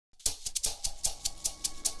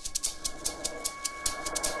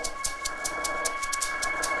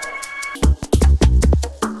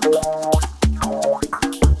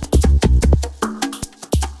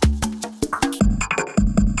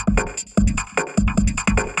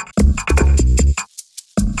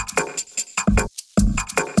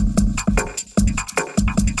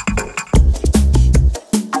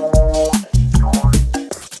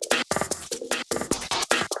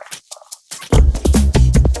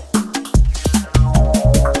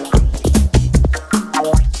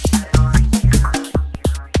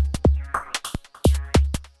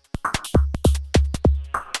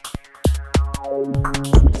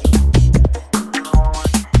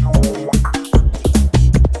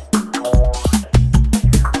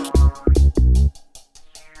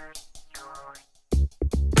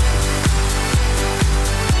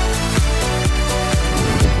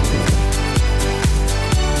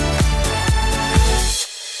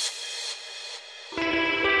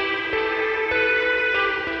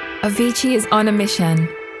Avicii is on a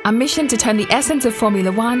mission to turn the essence of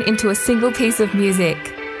Formula One into a single piece of music.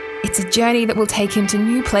 It's a journey that will take him to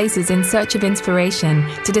new places in search of inspiration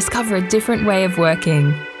to discover a different way of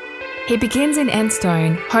working. He begins in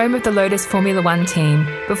Enstone, home of the Lotus F1 Team,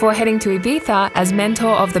 before heading to Ibiza as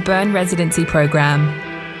mentor of the Bern residency program.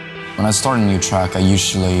 When I start a new track, I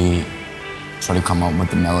usually try to come up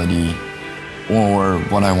with the melody or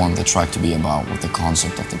what I want the track to be about, what the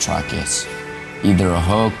concept of the track is. Either a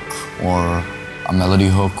hook or a melody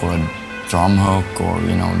hook or a drum hook, or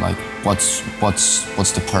like what's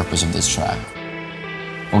the purpose of this track.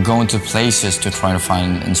 Or go into places to try to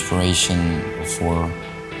find inspiration for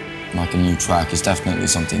like a new track is definitely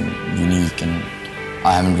something unique, and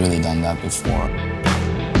I haven't really done that before.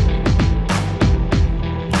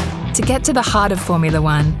 To get to the heart of Formula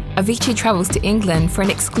One, Avicii travels to England for an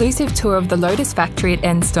exclusive tour of the Lotus factory at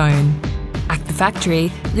Enstone. At the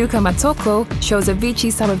factory, Luca Mazzocco shows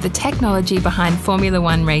Avicii some of the technology behind Formula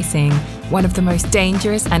One racing, one of the most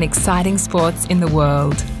dangerous and exciting sports in the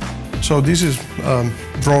world. So this is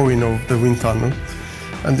drawing of the wind tunnel,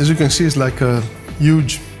 and as you can see, it's like a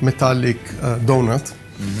huge metallic donut.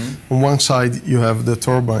 On one side you have the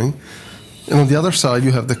turbine, and on the other side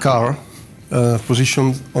you have the car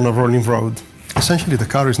positioned on a rolling road. Essentially the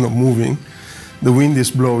car is not moving, the wind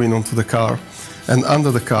is blowing onto the car, and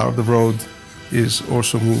under the car the road is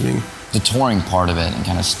also moving. The touring part of it, and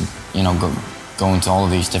kind of going to all of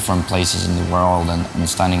these different places in the world and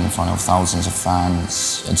standing in front of thousands of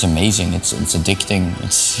fans, it's amazing, it's addicting,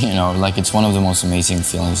 it's like it's one of the most amazing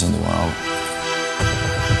feelings in the world.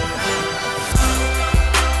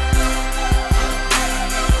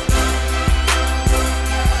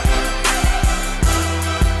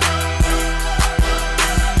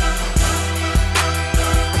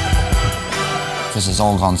 Because it's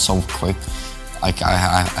all gone so quick, like I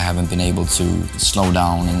haven't been able to slow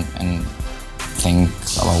down and think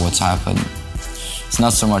about what's happened. It's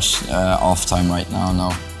not so much off time right now,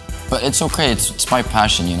 no. But it's okay, it's my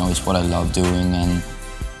passion, it's what I love doing, and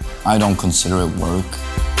I don't consider it work.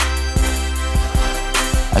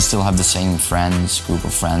 I still have the same group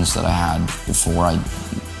of friends that I had before I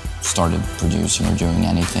started producing or doing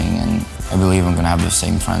anything, and I believe I'm gonna have the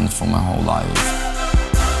same friends for my whole life.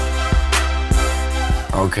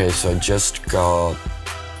 Okay, so I just got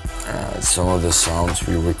some of the sounds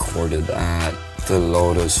we recorded at the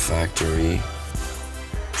Lotus factory,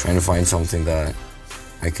 trying to find something that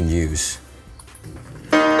I can use.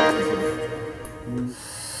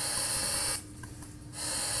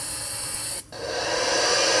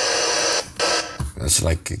 Let's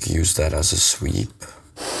use that as a sweep.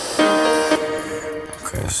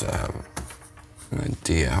 Okay, so I have an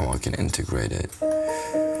idea how I can integrate it.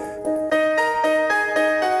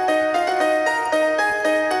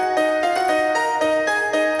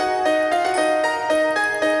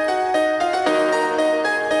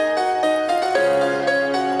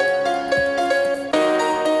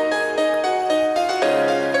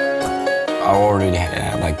 I already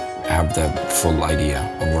have the full idea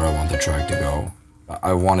of where I want the track to go.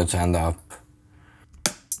 I want it to end up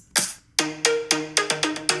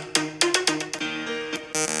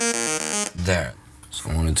there. So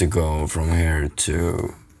I want it to go from here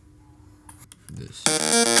to this.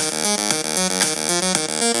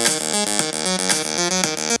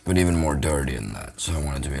 But even more dirty than that. So I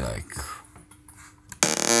want it to be like...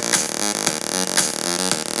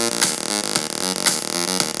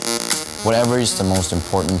 Whatever is the most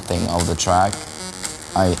important thing of the track,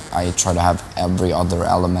 I try to have every other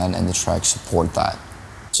element in the track support that.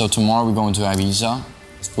 So tomorrow we're going to Ibiza.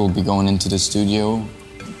 We'll be going into the studio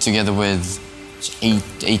together with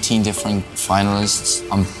 18 different finalists.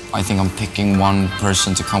 I think I'm picking one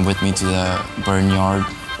person to come with me to the Bern yard.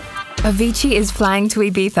 Avicii is flying to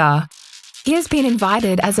Ibiza. He has been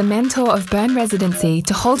invited as a mentor of Bern residency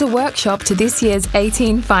to hold a workshop to this year's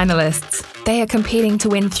 18 finalists. They are competing to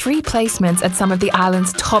win 3 placements at some of the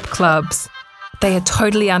island's top clubs. They are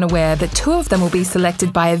totally unaware that 2 of them will be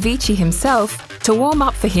selected by Avicii himself to warm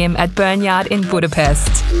up for him at Bern Yard in Budapest.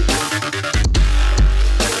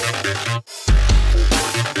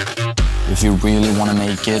 If you really want to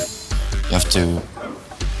make it,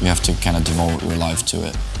 you have to kind of devote your life to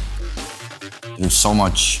it. There's so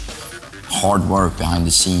much hard work behind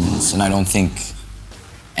the scenes, and I don't think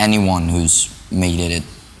anyone who's made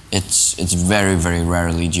it's very, very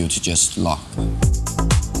rarely due to just luck.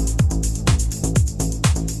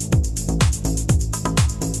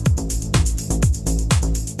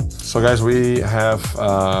 So guys, we have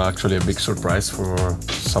actually a big surprise for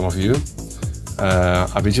some of you.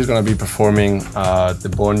 Avicii is going to be performing at the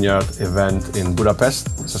Bern Yard event in Budapest.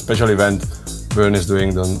 It's a special event Bern is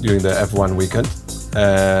doing during the F1 weekend,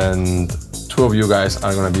 and 2 of you guys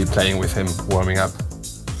are going to be playing with him, warming up.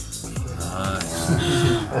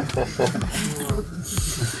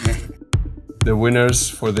 The winners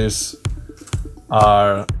for this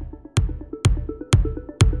are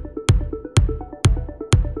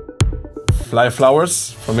Fly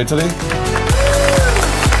Flowers from Italy,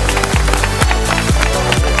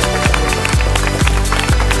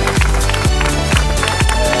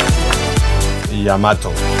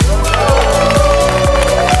 Yamato.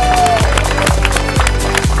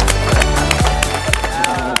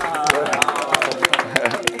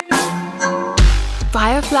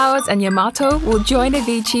 Fireflowers and Yamato will join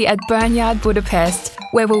Avicii at Bernard Budapest,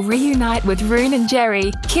 where we'll reunite with Rune and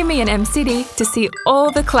Gerry, Kimi and M-City to see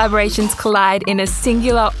all the collaborations collide in a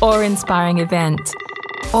singular, awe-inspiring event.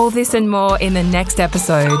 All this and more in the next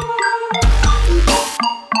episode.